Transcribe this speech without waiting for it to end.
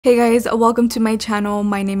Hey guys, welcome to my channel.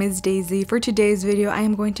 My name is Daisy. For today's video, I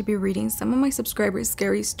am going to be reading some of my subscribers'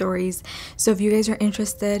 scary stories. So if you guys are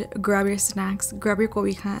interested, grab your snacks, grab your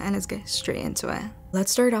cobija, and let's get straight into it.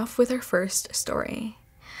 Let's start off with our first story.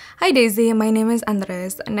 Hi Daisy, my name is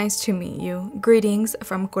Andres. Nice to meet you. Greetings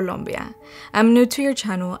from Colombia. I'm new to your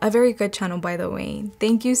channel, a very good channel by the way.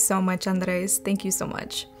 Thank you so much, Andres. Thank you so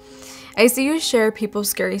much. I see you share people's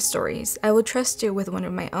scary stories. I will trust you with one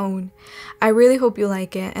of my own. I really hope you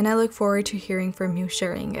like it, and I look forward to hearing from you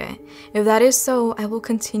sharing it. If that is so, I will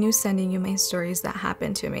continue sending you my stories that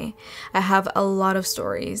happened to me. I have a lot of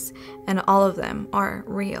stories, and all of them are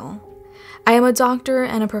real. I am a doctor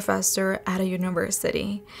and a professor at a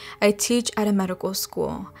university. I teach at a medical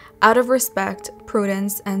school. Out of respect,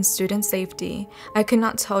 prudence, and student safety, I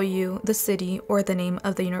cannot tell you the city or the name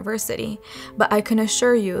of the university, but I can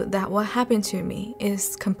assure you that what happened to me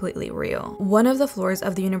is completely real. One of the floors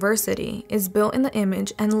of the university is built in the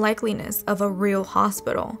image and likeliness of a real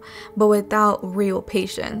hospital, but without real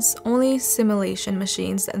patients, only simulation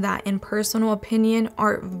machines that, in personal opinion,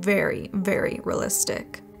 are very, very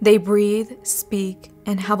realistic. They breathe, speak,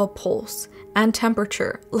 and have a pulse and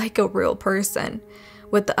temperature like a real person,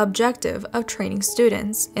 with the objective of training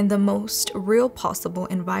students in the most real possible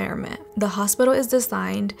environment. The hospital is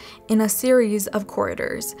designed in a series of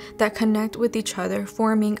corridors that connect with each other,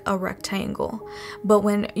 forming a rectangle. But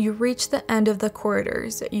when you reach the end of the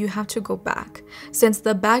corridors, you have to go back, since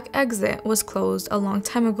the back exit was closed a long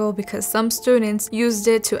time ago because some students used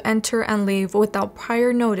it to enter and leave without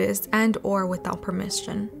prior notice and/or without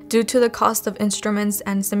permission. Due to the cost of instruments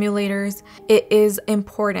and simulators, it is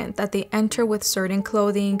important that they enter with certain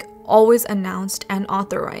clothing, always announced and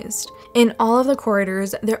authorized. In all of the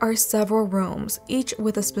corridors, there are several rooms, each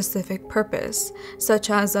with a specific purpose, such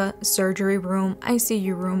as a surgery room,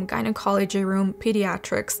 ICU room, gynecology room,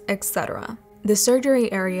 pediatrics, etc. The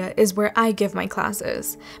surgery area is where I give my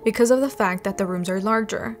classes because of the fact that the rooms are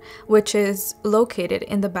larger, which is located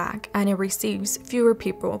in the back, and it receives fewer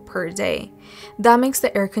people per day. That makes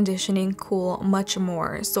the air conditioning cool much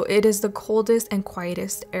more, so it is the coldest and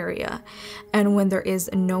quietest area. And when there is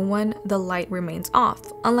no one, the light remains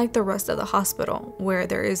off, unlike the rest of the hospital, where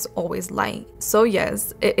there is always light. So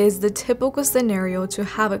yes, it is the typical scenario to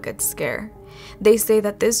have a good scare. They say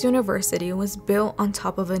that this university was built on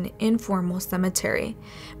top of an informal cemetery,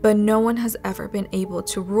 but no one has ever been able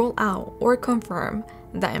to rule out or confirm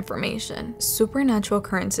that information. Supernatural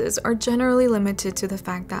occurrences are generally limited to the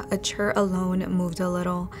fact that a chair alone moved a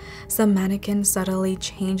little, some mannequin subtly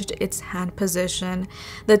changed its hand position,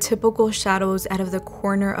 the typical shadows out of the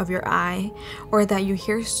corner of your eye, or that you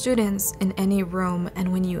hear students in any room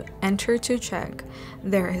and when you enter to check,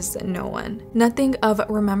 there is no one. Nothing of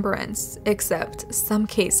remembrance except some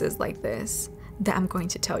cases like this that I'm going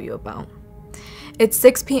to tell you about. It's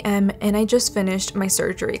 6 p.m. and I just finished my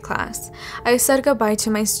surgery class. I said goodbye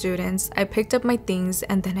to my students, I picked up my things,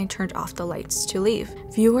 and then I turned off the lights to leave.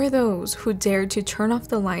 Few are those who dare to turn off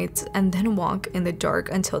the lights and then walk in the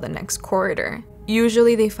dark until the next corridor.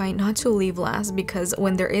 Usually they fight not to leave last because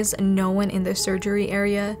when there is no one in the surgery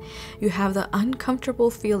area, you have the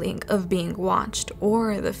uncomfortable feeling of being watched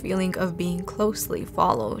or the feeling of being closely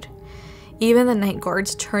followed. Even the night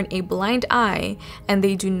guards turn a blind eye and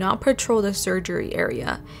they do not patrol the surgery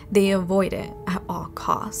area. They avoid it at all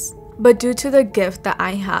costs. But due to the gift that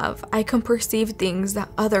I have, I can perceive things that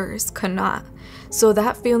others cannot. So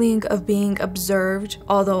that feeling of being observed,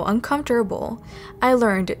 although uncomfortable, I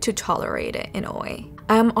learned to tolerate it in a way.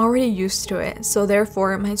 I am already used to it, so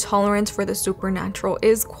therefore my tolerance for the supernatural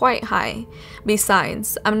is quite high.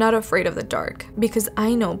 Besides, I'm not afraid of the dark because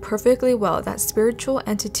I know perfectly well that spiritual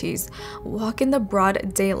entities walk in the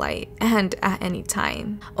broad daylight and at any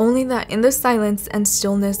time. Only that in the silence and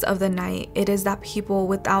stillness of the night, it is that people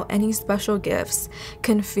without any special gifts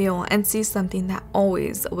can feel and see something that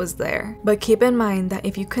always was there. But keep in mind that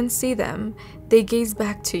if you can see them, they gaze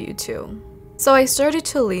back to you too. So I started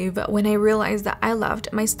to leave when I realized that I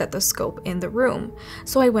left my stethoscope in the room,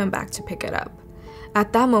 so I went back to pick it up.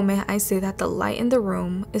 At that moment, I see that the light in the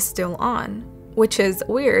room is still on, which is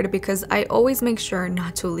weird because I always make sure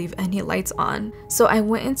not to leave any lights on. So I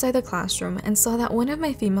went inside the classroom and saw that one of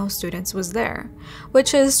my female students was there,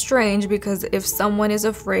 which is strange because if someone is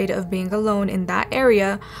afraid of being alone in that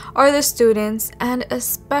area, are the students, and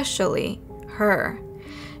especially her.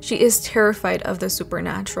 She is terrified of the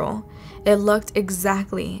supernatural. It looked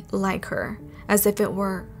exactly like her, as if it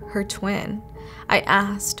were her twin. I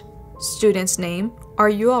asked, "Student's name, are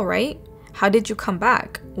you alright?" How did you come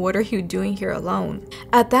back? What are you doing here alone?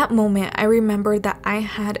 At that moment, I remembered that I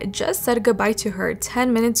had just said goodbye to her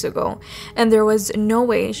 10 minutes ago, and there was no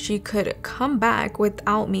way she could come back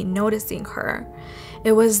without me noticing her.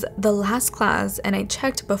 It was the last class and I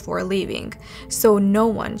checked before leaving, so no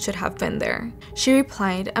one should have been there. She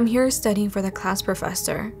replied, "I'm here studying for the class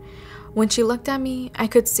professor." When she looked at me, I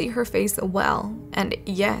could see her face well, and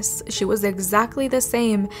yes, she was exactly the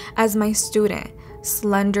same as my student.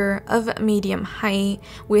 Slender, of medium height,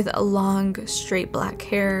 with long, straight black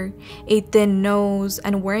hair, a thin nose,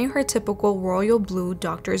 and wearing her typical royal blue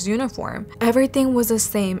doctor's uniform. Everything was the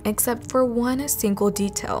same except for one single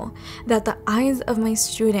detail, that the eyes of my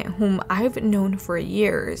student, whom I've known for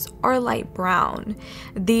years, are light brown.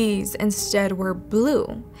 These instead were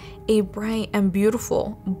blue, a bright and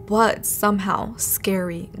beautiful, but somehow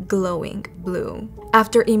scary, glowing blue.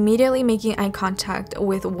 After immediately making eye contact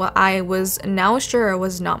with what I was now sure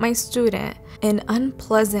was not my student, an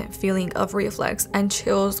unpleasant feeling of reflex and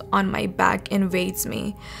chills on my back invades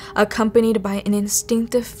me, accompanied by an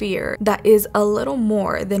instinctive fear that is a little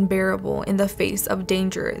more than bearable in the face of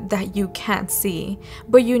danger that you can't see,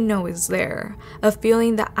 but you know is there. A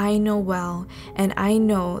feeling that I know well, and I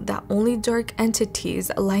know that only dark entities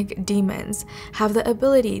like demons have the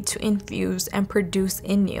ability to infuse and produce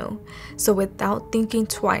in you. So without thinking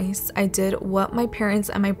twice, I did what my parents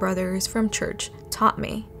and my brothers from church taught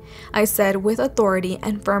me. I said with authority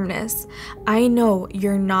and firmness, "I know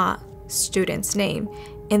you're not student's name.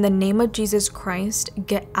 In the name of Jesus Christ,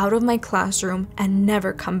 get out of my classroom and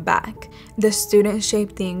never come back." The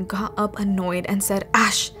student-shaped thing got up annoyed and said,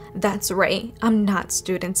 "Ash, that's right, I'm not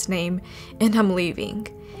student's name, and I'm leaving."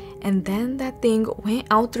 And then that thing went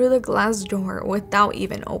out through the glass door without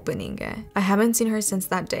even opening it. I haven't seen her since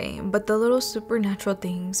that day, but the little supernatural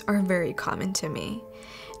things are very common to me.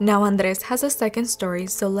 Now Andres has a second story,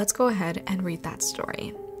 so let's go ahead and read that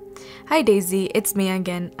story. Hi Daisy, it's me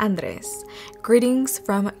again, Andres. Greetings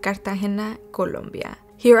from Cartagena, Colombia.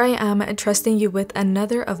 Here I am trusting you with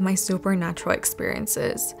another of my supernatural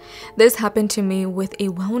experiences. This happened to me with a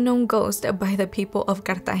well-known ghost by the people of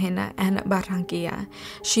Cartagena and Barranquilla.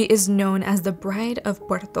 She is known as the Bride of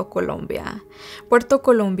Puerto Colombia. Puerto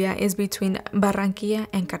Colombia is between Barranquilla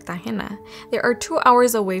and Cartagena. They are 2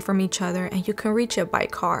 hours away from each other and you can reach it by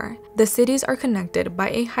car. The cities are connected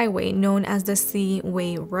by a highway known as the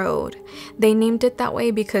Seaway Road. They named it that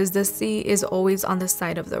way because the sea is always on the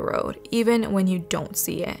side of the road, even when you don't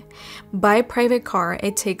see it. By private car,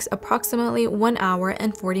 it takes approximately 1 hour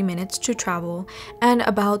and 40 minutes to travel and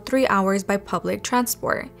about 3 hours by public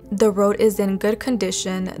transport. The road is in good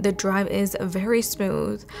condition, the drive is very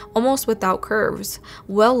smooth, almost without curves,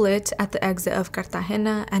 well lit at the exit of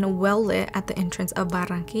Cartagena and well lit at the entrance of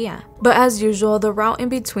Barranquilla. But as usual, the route in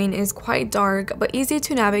between is quite dark but easy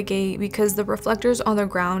to navigate because the reflectors on the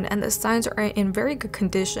ground and the signs are in very good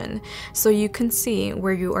condition, so you can see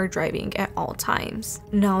where you are driving at all times.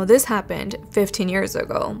 Now this happened 15 years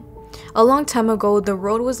ago. A long time ago, the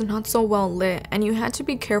road was not so well lit and you had to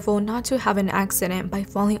be careful not to have an accident by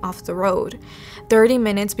falling off the road. 30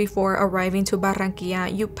 minutes before arriving to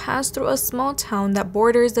Barranquilla, you pass through a small town that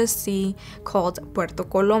borders the sea called Puerto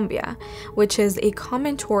Colombia, which is a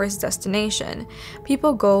common tourist destination.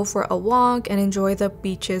 People go for a walk and enjoy the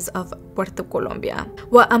beaches of Puerto Colombia.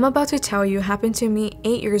 What I'm about to tell you happened to me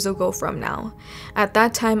 8 years ago from now. At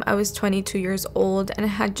that time, I was 22 years old and I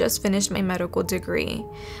had just finished my medical degree.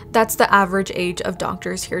 That's the average age of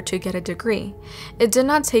doctors here to get a degree. It did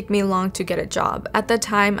not take me long to get a job. At the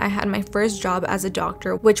time, I had my first job as a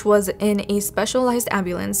doctor, which was in a specialized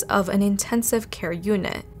ambulance of an intensive care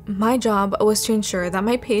unit. My job was to ensure that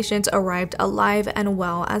my patients arrived alive and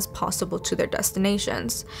well as possible to their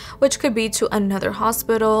destinations, which could be to another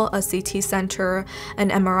hospital, a CT center, an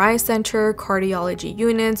MRI center, cardiology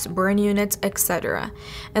units, burn units, etc.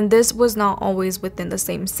 And this was not always within the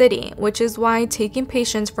same city, which is why taking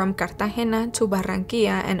patients from Cartagena to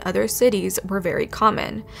Barranquilla and other cities were very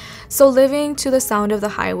common. So living to the sound of the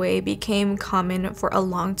highway became common for a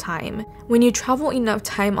long time. When you travel enough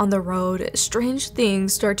time on the road, strange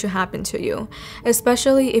things start to happen to you,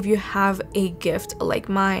 especially if you have a gift like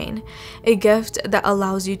mine, a gift that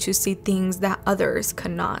allows you to see things that others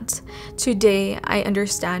cannot. Today, I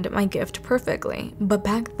understand my gift perfectly, but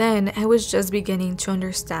back then, I was just beginning to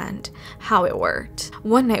understand how it worked.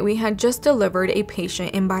 One night, we had just delivered a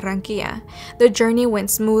patient in Barranquilla. The journey went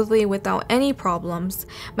smoothly without any problems.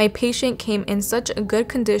 My patient came in such a good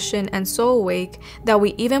condition and so awake that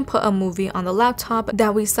we even put a movie on the laptop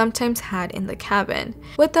that we sometimes had in the cabin.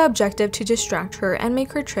 with the objective to distract her and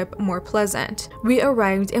make her trip more pleasant. We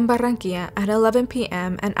arrived in Barranquilla at 11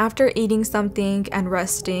 p.m. and after eating something and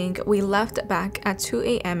resting, we left back at 2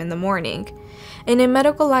 a.m. in the morning. In a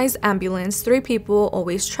medicalized ambulance, 3 people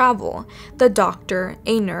always travel: the doctor,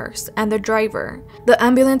 a nurse, and the driver. The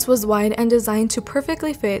ambulance was wide and designed to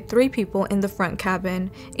perfectly fit 3 people in the front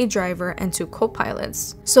cabin, a driver, and 2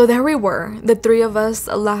 co-pilots. So there we were, the 3 of us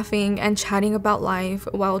laughing and chatting about life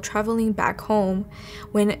while traveling back home,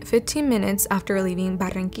 when 15 minutes after leaving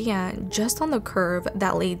Barranquilla, just on the curve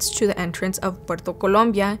that leads to the entrance of Puerto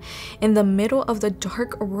Colombia, in the middle of the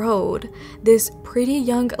dark road, this pretty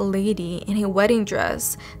young lady in a wedding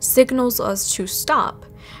dress signals us to stop.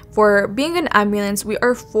 For being an ambulance, we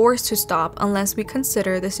are forced to stop unless we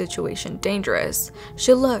consider the situation dangerous.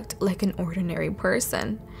 She looked like an ordinary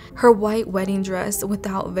person. Her white wedding dress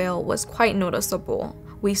without veil was quite noticeable.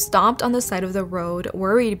 We stopped on the side of the road,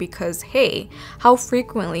 worried because, hey, how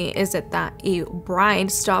frequently is it that a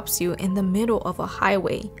bride stops you in the middle of a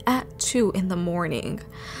highway at 2 in the morning?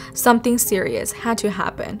 Something serious had to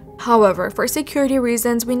happen. However, for security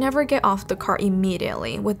reasons, we never get off the car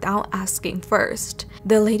immediately without asking first.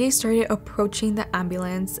 The lady started approaching the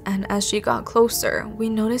ambulance, and as she got closer, we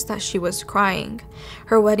noticed that she was crying.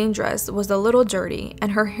 Her wedding dress was a little dirty,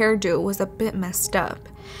 and her hairdo was a bit messed up.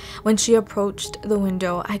 When she approached the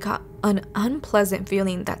window, I got an unpleasant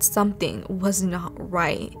feeling that something was not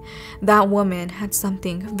right. That woman had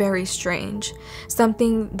something very strange,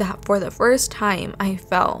 something that for the first time I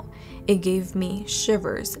felt. It gave me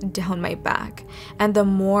shivers down my back, and the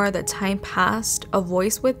more the time passed, a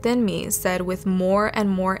voice within me said with more and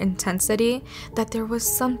more intensity that there was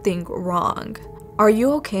something wrong. "Are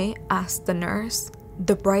you okay?" asked the nurse.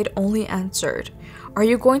 The bride only answered, "Are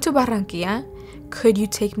you going to Barranquilla? Could you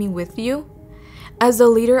take me with you?" As the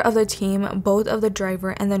leader of the team, both of the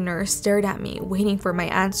driver and the nurse stared at me, waiting for my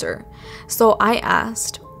answer. So I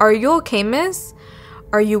asked, "Are you okay, miss?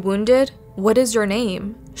 Are you wounded? What is your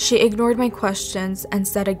name?" She ignored my questions and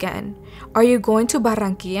said again, "Are you going to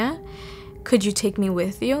Barranquilla? Could you take me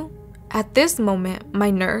with you?" At this moment,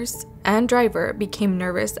 my nurse and driver became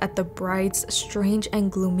nervous at the bride's strange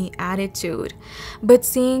and gloomy attitude, but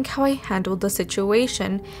seeing how I handled the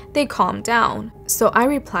situation, they calmed down. So I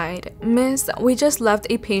replied, "Miss, we just left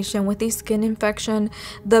a patient with a skin infection.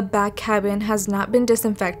 The back cabin has not been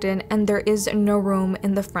disinfected and there is no room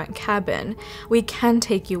in the front cabin. We can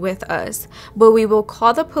take you with us, but we will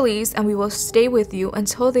call the police and we will stay with you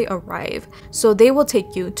until they arrive, so they will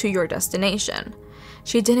take you to your destination."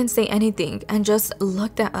 She didn't say anything and just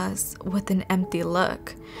looked at us with an empty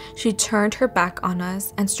look. She turned her back on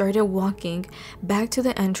us and started walking back to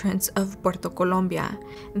the entrance of Puerto Colombia.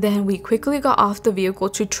 Then we quickly got off the vehicle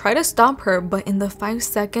to try to stop her, but in the 5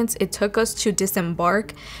 seconds it took us to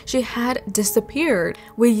disembark, she had disappeared.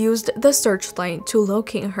 We used the searchlight to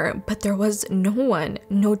locate her, but there was no one,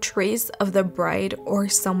 no trace of the bride or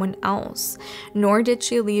someone else, nor did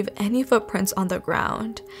she leave any footprints on the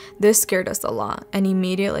ground. This scared us a lot, and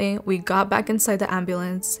immediately we got back inside the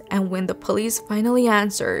ambulance, and when the police finally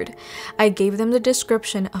answered, I gave them the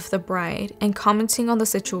description of the bride and commenting on the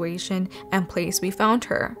situation and place we found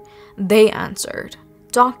her. They answered,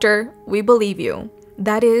 "Doctor, we believe you.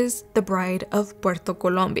 That is the bride of Puerto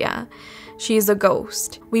Colombia. She is a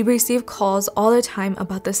ghost." We receive calls all the time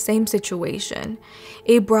about the same situation.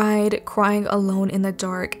 A bride crying alone in the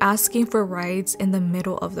dark, asking for rides in the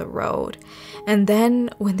middle of the road. And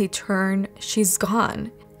then when they turn, she's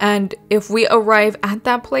gone. And if we arrive at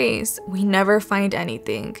that place, we never find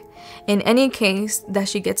anything. In any case that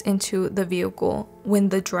she gets into the vehicle, when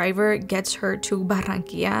the driver gets her to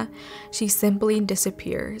Barranquilla, she simply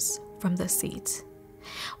disappears from the seat.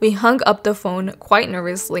 We hung up the phone quite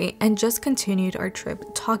nervously and just continued our trip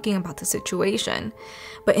talking about the situation.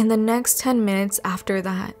 But in the next 10 minutes after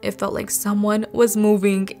that, it felt like someone was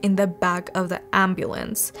moving in the back of the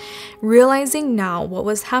ambulance. Realizing now what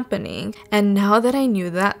was happening, and now that I knew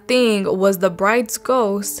that thing was the bride's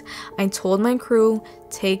ghost, I told my crew,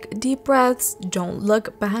 "Take deep breaths, don't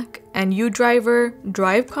look back, and you driver,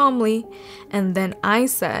 drive calmly." And then I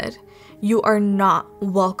said, "You are not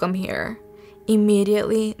welcome here."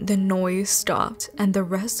 Immediately, the noise stopped and the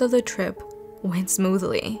rest of the trip went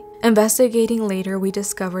smoothly. Investigating later, we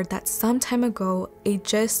discovered that some time ago, a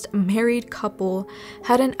just married couple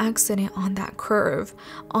had an accident on that curve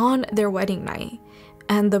on their wedding night,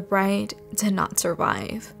 and the bride did not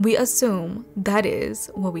survive. We assume that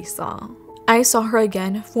is what we saw. I saw her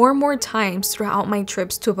again 4 more times throughout my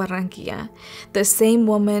trips to Barranquilla. The same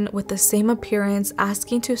woman with the same appearance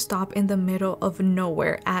asking to stop in the middle of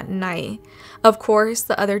nowhere at night. Of course,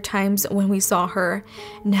 the other times when we saw her,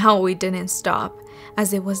 now we didn't stop.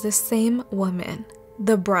 as it was the same woman,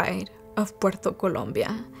 the bride of Puerto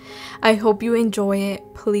Colombia. I hope you enjoy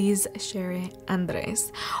it. Please share it,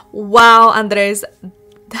 Andres. Wow, Andres,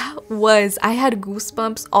 I had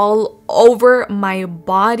goosebumps all over my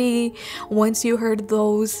body once you heard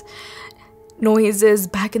those noises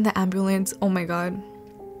back in the ambulance. Oh my god.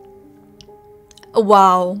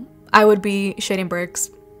 Wow, I would be shitting bricks.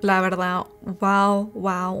 La verdad.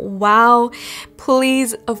 Wow.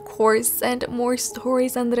 Please, of course, send more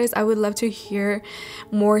stories, Andres. I would love to hear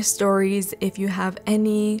more stories if you have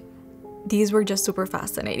any. These were just super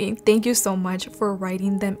fascinating. Thank you so much for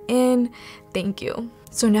writing them in. Thank you.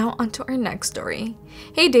 So now on to our next story.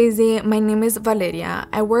 Hey Daisy, my name is Valeria.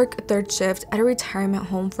 I work third shift at a retirement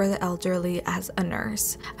home for the elderly as a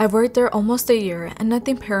nurse. I've worked there almost a year and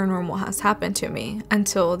nothing paranormal has happened to me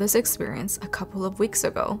until this experience a couple of weeks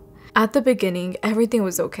ago. At the beginning, everything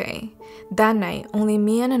was okay. That night, only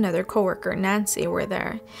me and another coworker, Nancy, were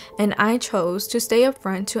there, and I chose to stay up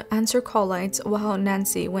front to answer call lights while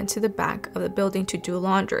Nancy went to the back of the building to do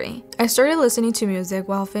laundry. I started listening to music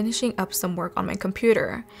while finishing up some work on my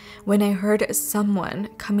computer when I heard someone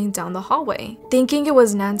coming down the hallway. Thinking it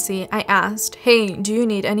was Nancy, I asked, "Hey, do you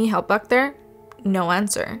need any help back there?" No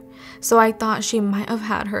answer. So I thought she might have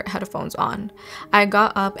had her headphones on. I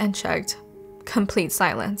got up and checked. Complete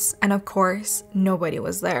silence, and of course, nobody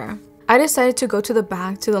was there. I decided to go to the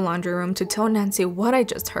back to the laundry room to tell Nancy what I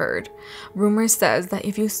just heard. Rumor says that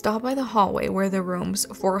if you stop by the hallway where the rooms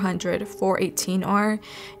 400, 418 are,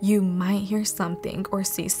 you might hear something or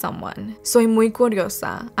see someone. Soy muy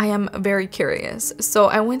curiosa. I am very curious, so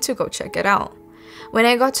I went to go check it out. When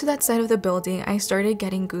I got to that side of the building, I started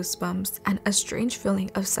getting goosebumps and a strange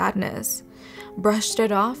feeling of sadness. Brushed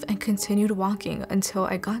it off and continued walking until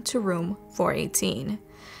I got to room 418.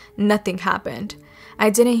 Nothing happened. I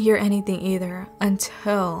didn't hear anything either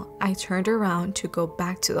until I turned around to go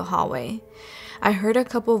back to the hallway. I heard a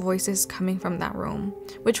couple voices coming from that room,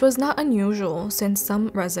 which was not unusual since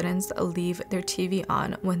some residents leave their TV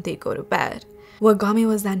on when they go to bed. What got me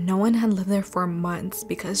was that no one had lived there for months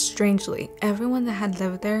because strangely, everyone that had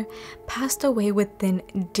lived there passed away within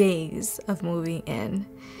days of moving in.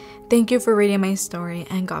 Thank you for reading my story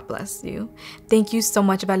and God bless you. Thank you so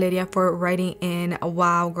much, Valeria, for writing in.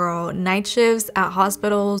 Wow, girl. Night shifts at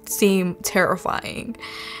hospitals seem terrifying.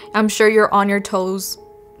 I'm sure you're on your toes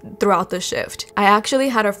throughout the shift. I actually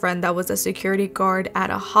had a friend that was a security guard at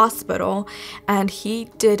a hospital and he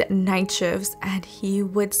did night shifts, and he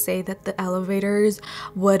would say that the elevators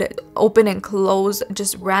would open and close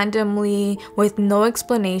just randomly with no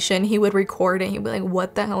explanation. He would record it. He'd be like,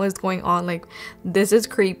 what the hell is going on? Like, this is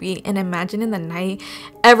creepy. And imagine in the night,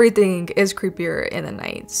 everything is creepier in the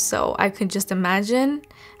night. So I could just imagine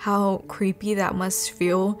how creepy that must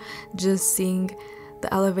feel, just seeing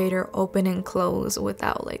the elevator open and close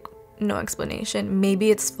without like no explanation. Maybe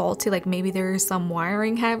it's faulty, like maybe there's some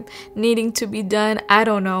wiring needing to be done. I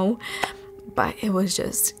don't know, but it was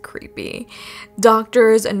just creepy.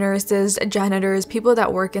 Doctors, nurses, janitors, people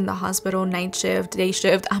that work in the hospital, night shift, day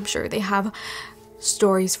shift, I'm sure they have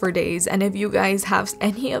stories for days. And if you guys have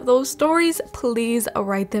any of those stories, please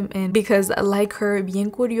write them in, because like her, bien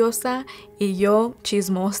curiosa y yo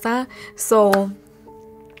chismosa, so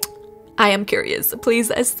I am curious.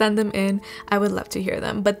 Please send them in. I would love to hear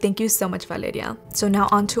them. But thank you so much, Valeria. So now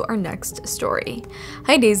on to our next story.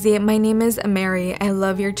 Hi Daisy, my name is Mary. I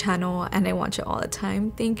love your channel and I watch it all the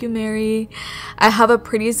time. Thank you, Mary. I have a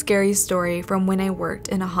pretty scary story from when I worked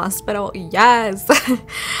in a hospital. Yes!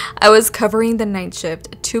 I was covering the night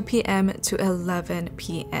shift 2 p.m. to 11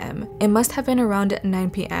 p.m. It must have been around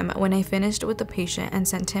 9 p.m. when I finished with the patient and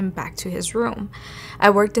sent him back to his room.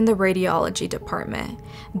 I worked in the radiology department.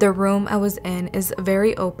 The room I was in is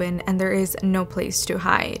very open and there is no place to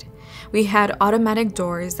hide. We had automatic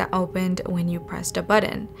doors that opened when you pressed a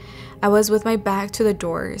button. I was with my back to the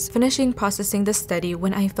doors, finishing processing the study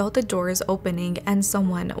when I felt the doors opening and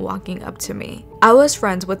someone walking up to me. I was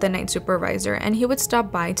friends with the night supervisor and he would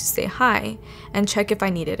stop by to say hi and check if I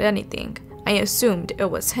needed anything. I assumed it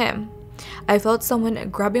was him. I felt someone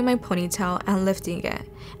grabbing my ponytail and lifting it,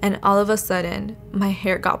 and all of a sudden, my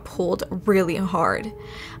hair got pulled really hard.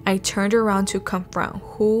 I turned around to confront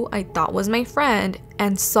who I thought was my friend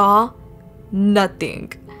and saw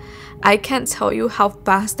nothing. I can't tell you how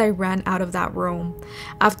fast I ran out of that room.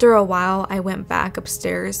 After a while, I went back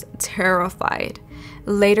upstairs, terrified.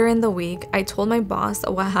 Later in the week, I told my boss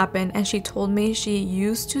what happened, and she told me she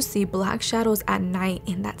used to see black shadows at night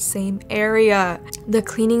in that same area. The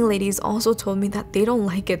cleaning ladies also told me that they don't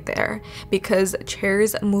like it there because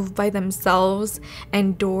chairs move by themselves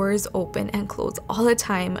and doors open and close all the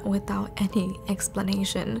time without any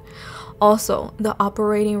explanation. Also, the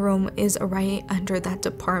operating room is right under that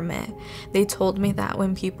department. They told me that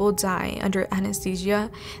when people die under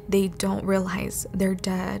anesthesia, they don't realize they're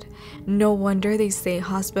dead. No wonder they say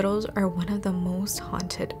hospitals are one of the most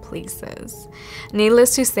haunted places.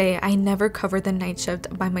 Needless to say, I never covered the night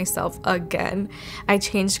shift by myself again. I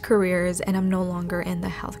changed careers and I'm no longer in the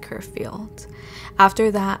healthcare field.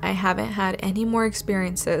 After that, I haven't had any more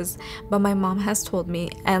experiences, but my mom has told me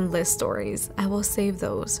endless stories. I will save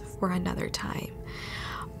those for another time.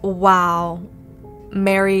 Wow.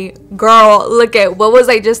 Mary, girl, look at what was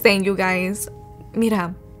I just saying, you guys?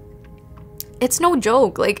 Mira, it's no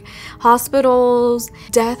joke. Like, hospitals,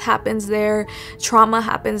 death happens there, trauma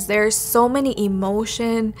happens there, so many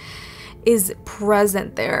emotion is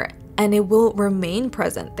present there, and it will remain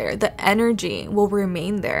present there. The energy will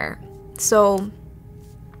remain there. So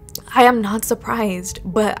I am not surprised,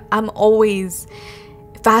 but I'm always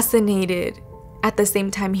fascinated at the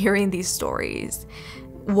same time hearing these stories.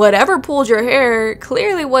 Whatever pulled your hair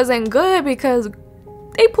clearly wasn't good, because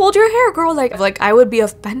they pulled your hair, girl. Like I would be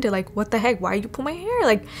offended. Like, what the heck? Why you pull my hair?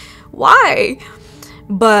 Like, why?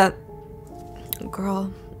 But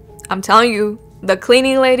girl, I'm telling you, the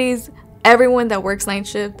cleaning ladies, everyone that works night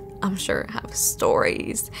shift, I'm sure have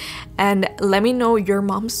stories. And let me know your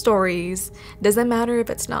mom's stories. Doesn't matter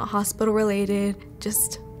if it's not hospital related,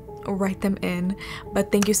 just write them in.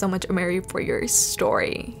 But thank you so much, Mary, for your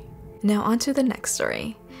story. Now on to the next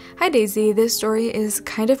story. Hi Daisy, this story is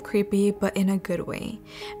kind of creepy, but in a good way.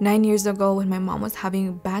 9 years ago, when my mom was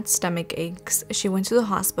having bad stomach aches, she went to the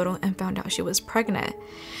hospital and found out she was pregnant.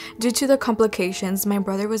 Due to the complications, my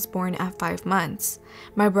brother was born at 5 months.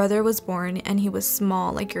 My brother was born and he was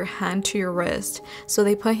small, like your hand to your wrist, so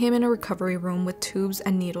they put him in a recovery room with tubes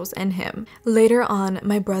and needles in him. Later on,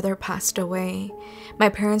 my brother passed away. My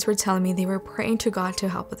parents were telling me they were praying to God to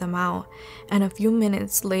help them out, and a few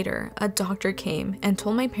minutes later, a doctor came and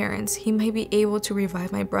told my parents he might be able to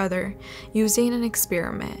revive my brother using an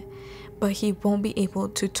experiment, but he won't be able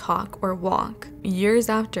to talk or walk. Years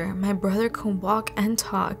after, my brother can walk and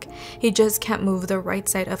talk. He just can't move the right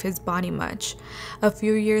side of his body much. A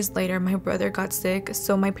few years later, my brother got sick,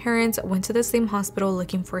 so my parents went to the same hospital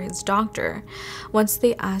looking for his doctor. Once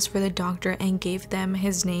they asked for the doctor and gave them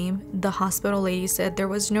his name, the hospital lady said there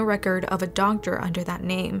was no record of a doctor under that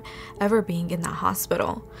name ever being in that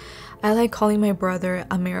hospital. I like calling my brother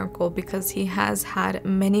a miracle because he has had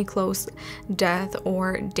many close death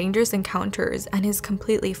or dangerous encounters and is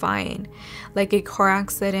completely fine. Like a car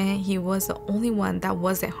accident, he was the only one that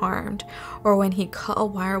wasn't harmed, or when he cut a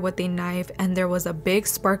wire with a knife and there was a big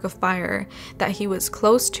spark of fire that he was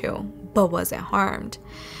close to but wasn't harmed.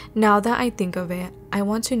 Now that I think of it, I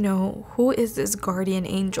want to know, who is this guardian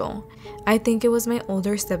angel? I think it was my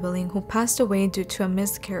older sibling who passed away due to a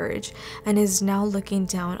miscarriage and is now looking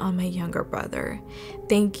down on my younger brother.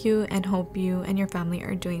 Thank you, and hope you and your family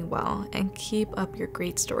are doing well, and keep up your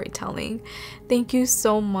great storytelling. Thank you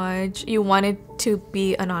so much. You wanted to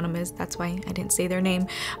be anonymous, that's why I didn't say their name,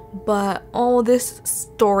 but oh, this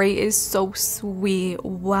story is so sweet.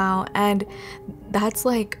 Wow. And that's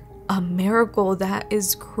like a miracle. That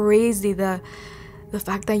is crazy. The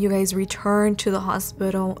fact that you guys returned to the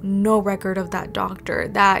hospital, no record of that doctor,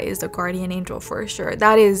 that is a guardian angel for sure.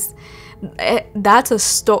 That's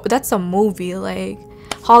a movie. Like,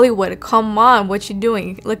 Hollywood, come on, what you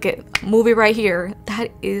doing? Look at movie right here.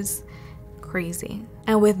 That is crazy.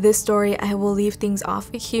 And with this story, I will leave things off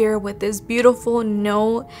here with this beautiful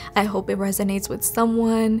note. I hope it resonates with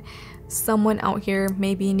someone out here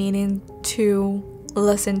maybe needing to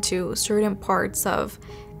listen to certain parts of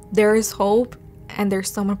there is hope and there's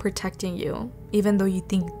someone protecting you even though you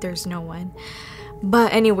think there's no one.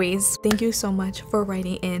 But anyways, thank you so much for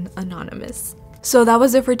writing in, anonymous. So that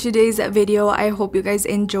was it for today's video. I hope you guys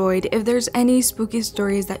enjoyed. If there's any spooky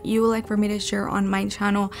stories that you would like for me to share on my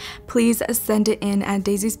channel, please send it in at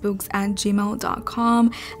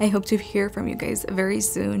daicyspooks@gmail.com. I hope to hear from you guys very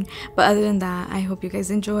soon. But other than that, I hope you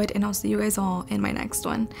guys enjoyed, and I'll see you guys all in my next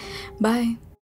one. Bye.